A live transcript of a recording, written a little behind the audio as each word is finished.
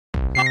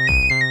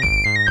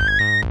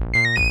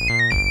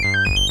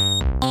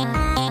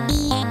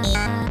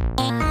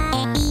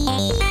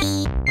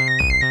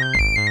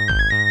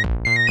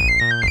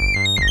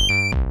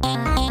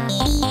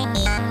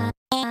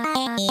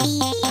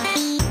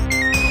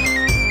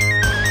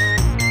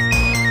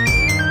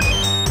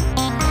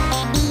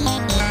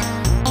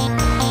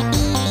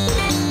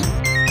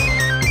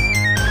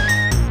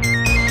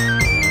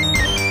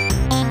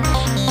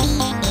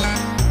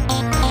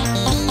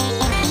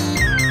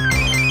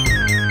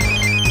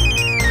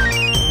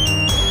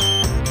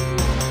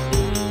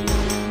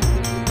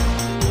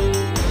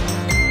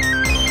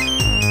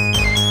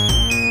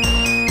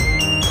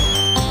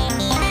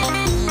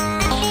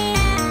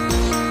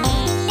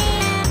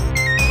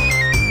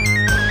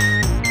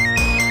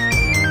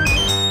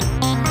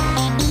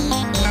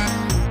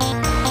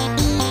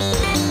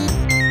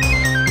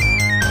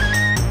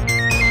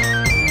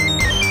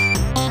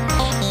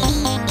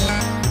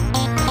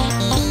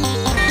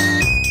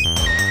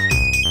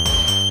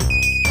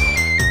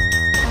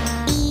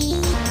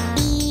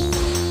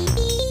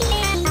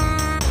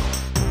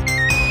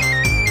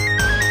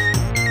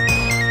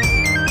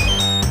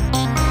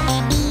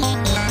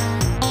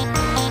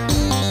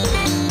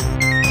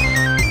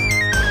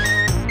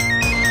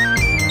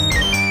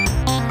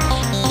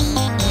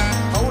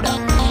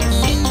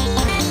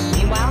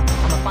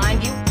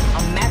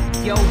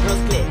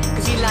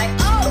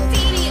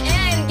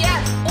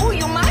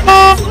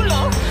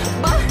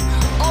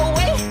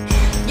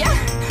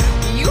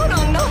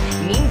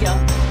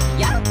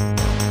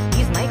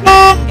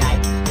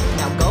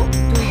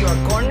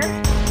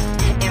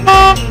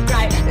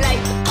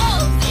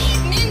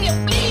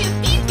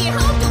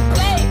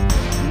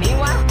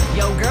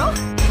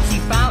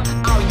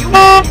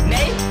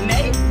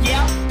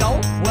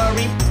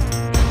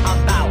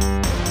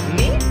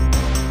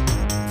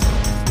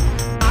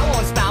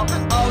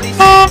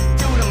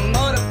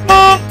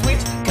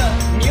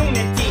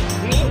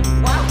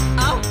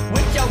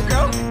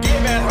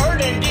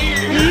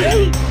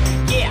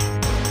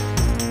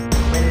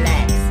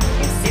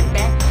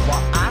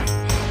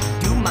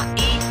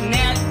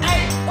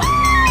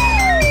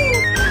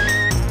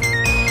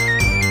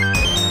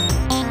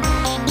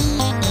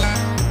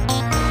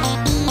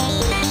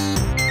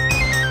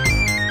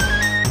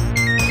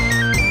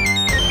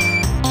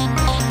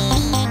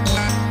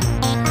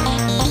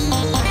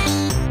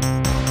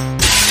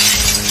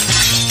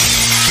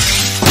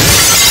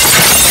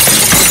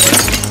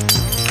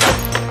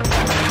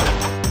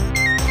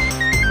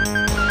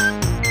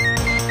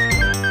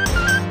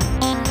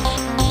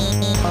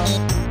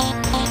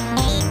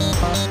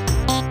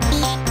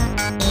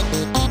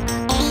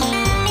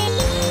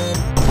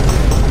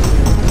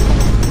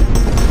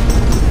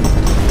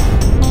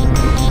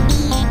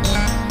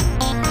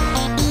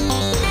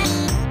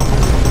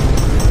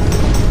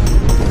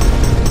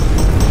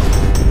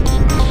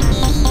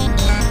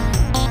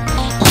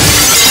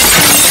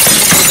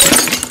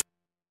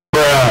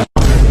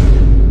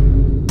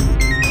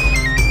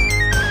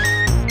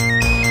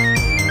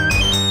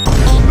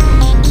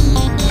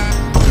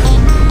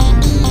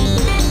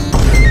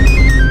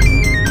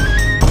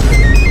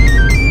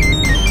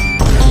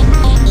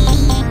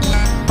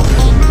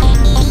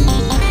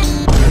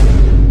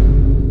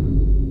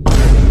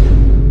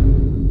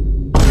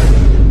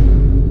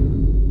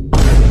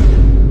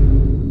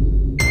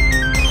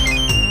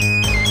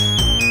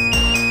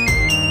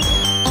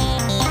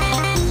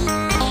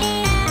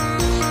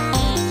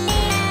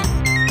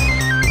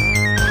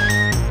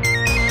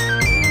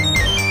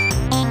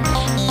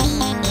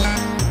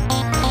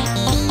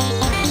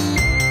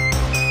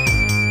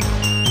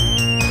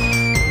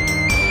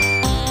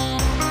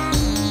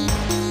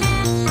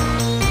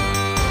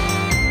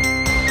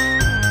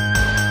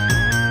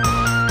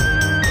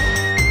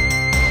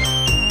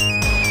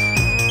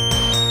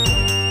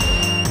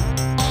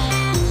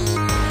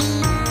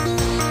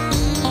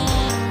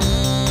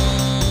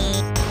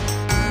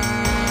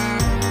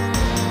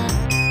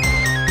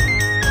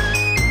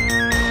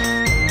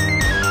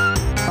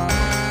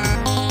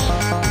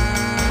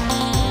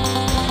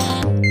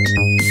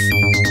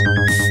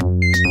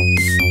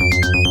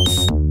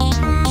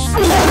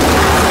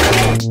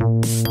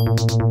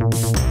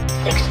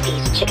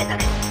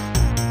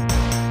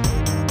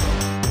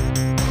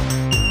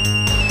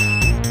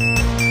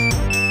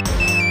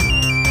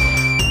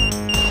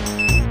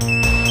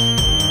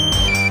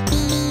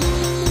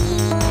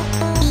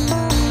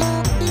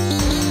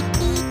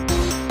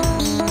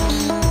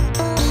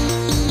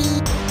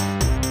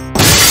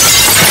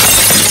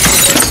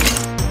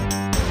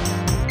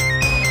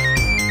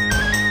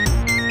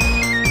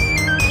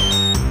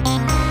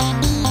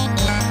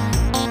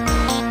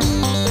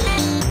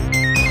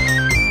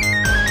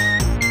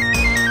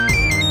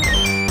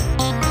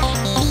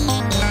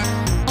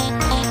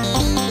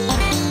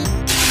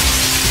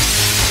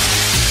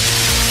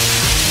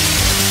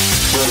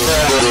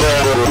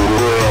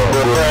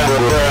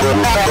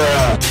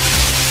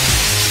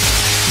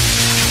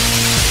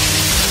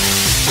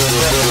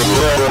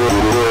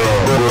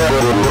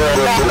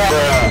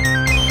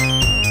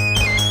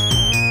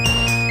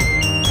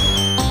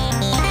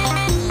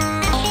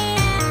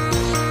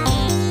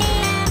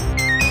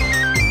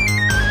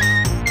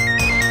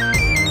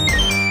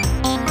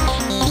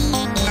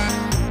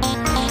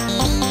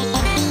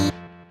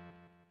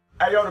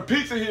Hey, yo, the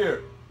pizza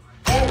here.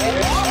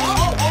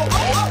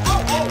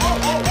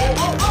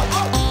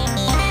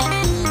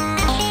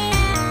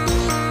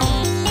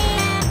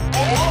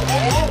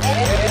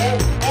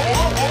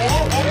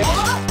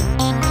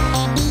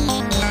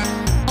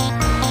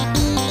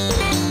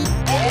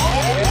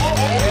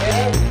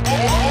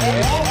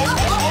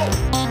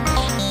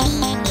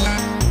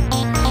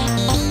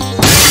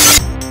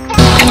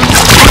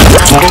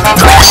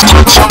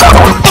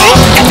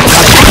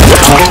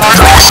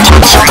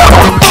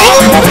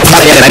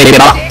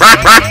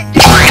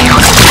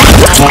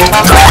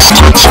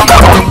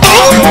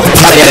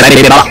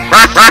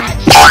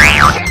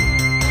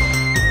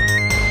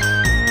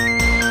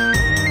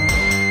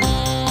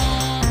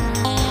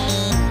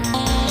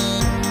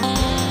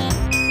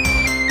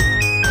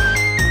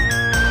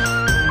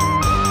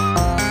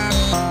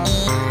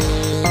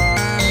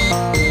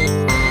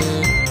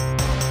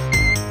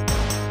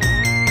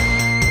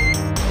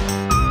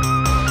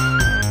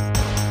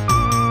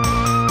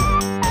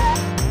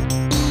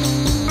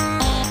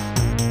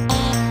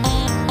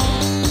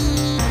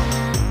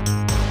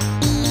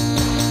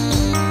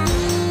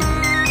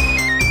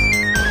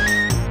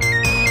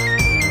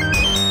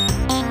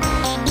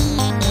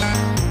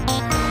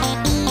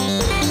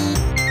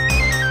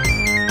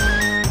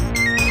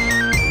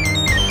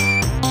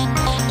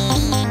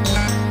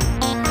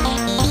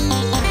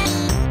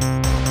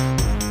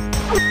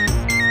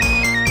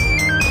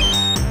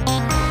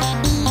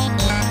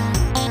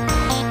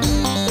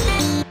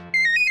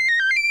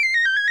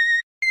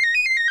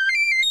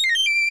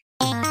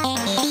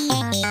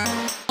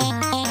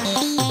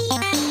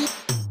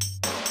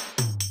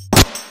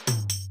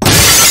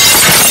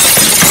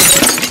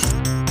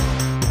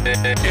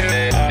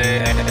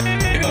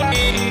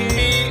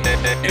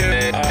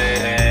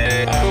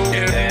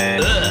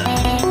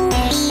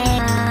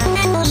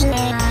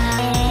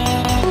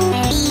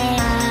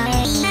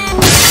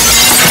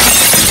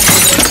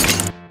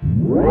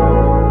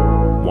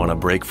 Want a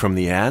break from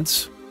the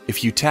ads?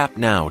 If you tap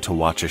now to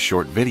watch a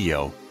short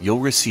video, you'll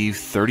receive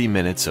 30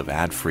 minutes of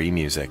ad-free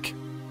music.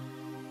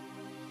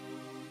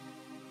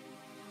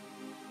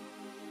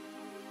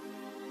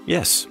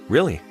 Yes,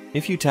 really.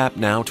 If you tap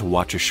now to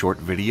watch a short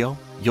video,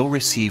 you'll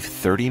receive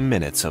 30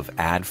 minutes of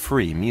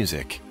ad-free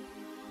music.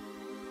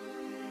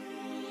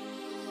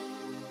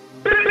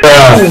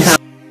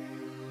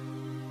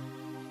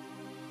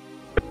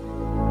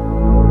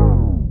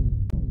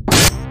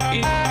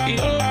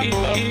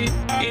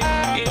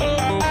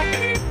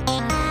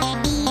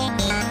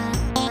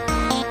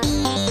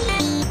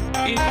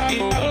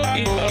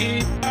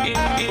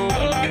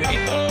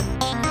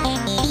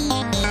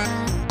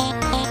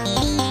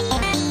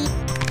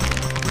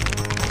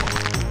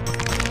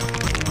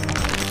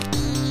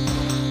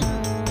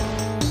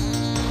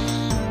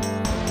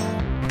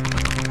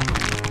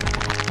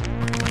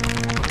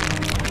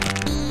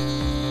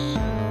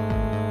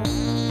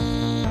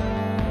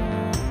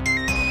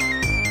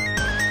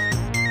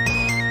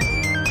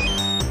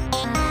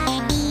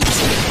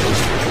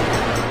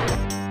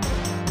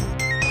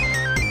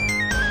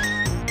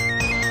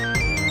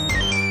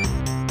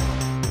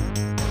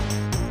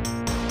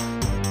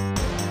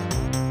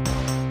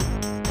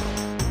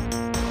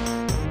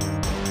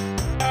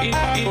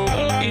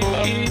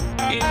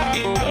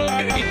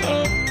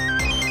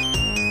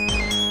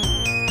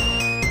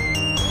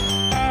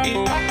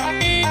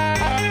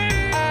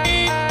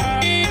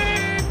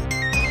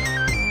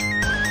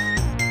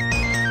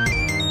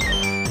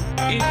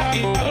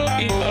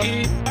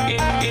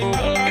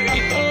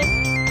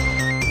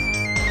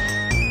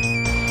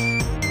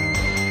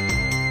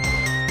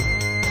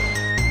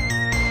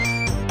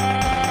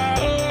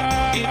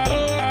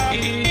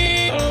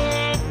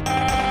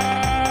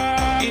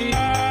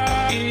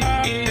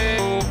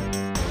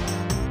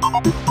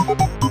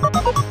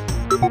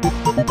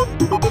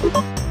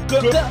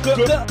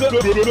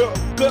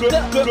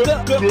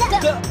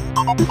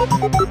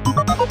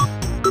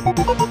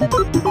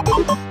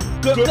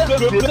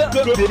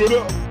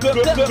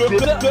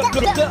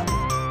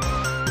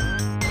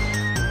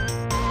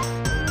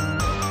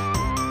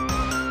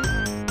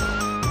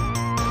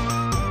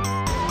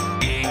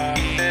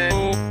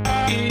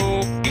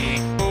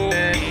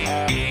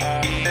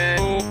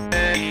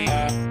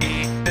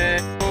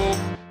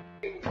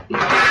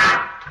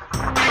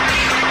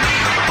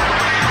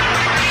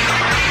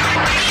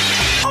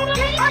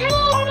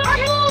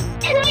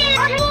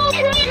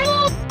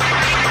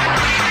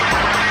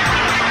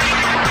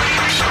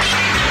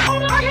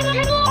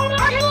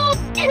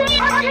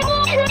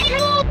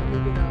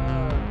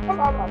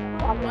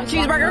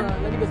 Cheeseburger?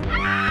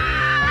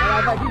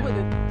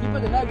 He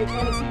put the nuggets in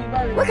the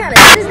cheeseburger. What kind of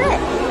shit is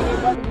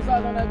that? Barbecue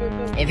sauce on that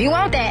bitch. If you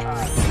want that.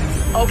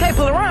 Okay,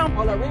 pull around.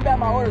 Hold on, read back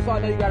my order so I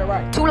know you got it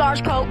right. 2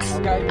 large Cokes.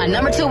 Okay. A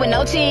number 2 with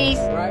no cheese.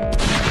 Right.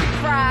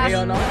 Fries.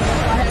 Hell no. I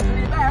had to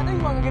read it back. I think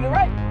you want to get it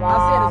right. I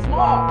said it's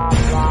small.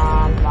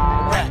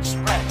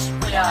 Rich,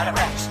 we are the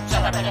rich.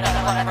 Celebrating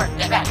another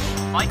birthday bash.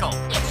 Michael,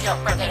 it's your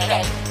birthday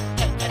today.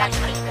 Cake and ice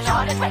cream is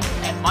on its way.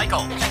 And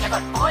Michael, you're such a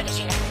good boy this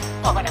year.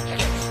 Open up your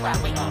gifts while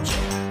we all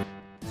cheer.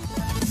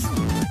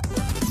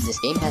 This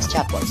game has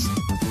chat voice.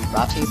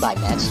 Brought to you by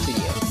Mad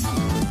Studio.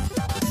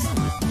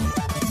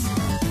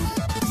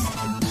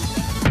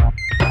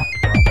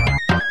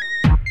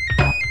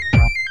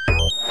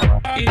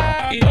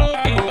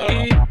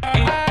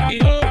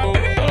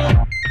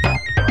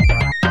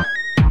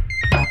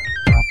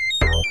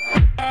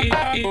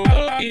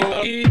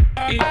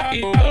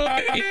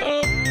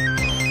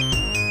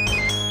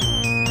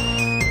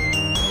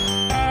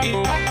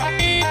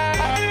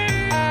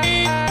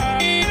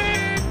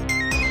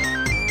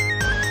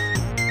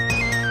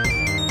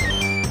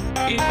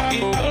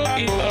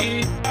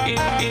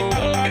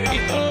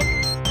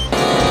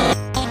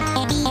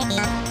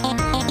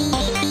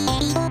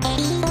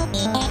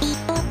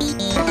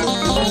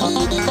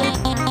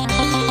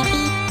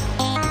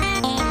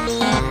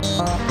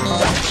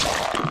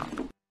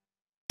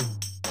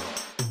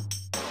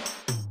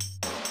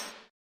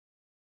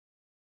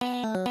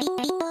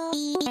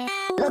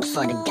 Look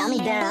for the Gummy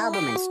Bear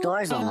album in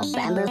stores on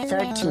November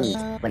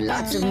 13th with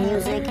lots of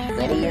music,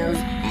 videos,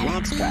 and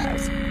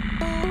extras.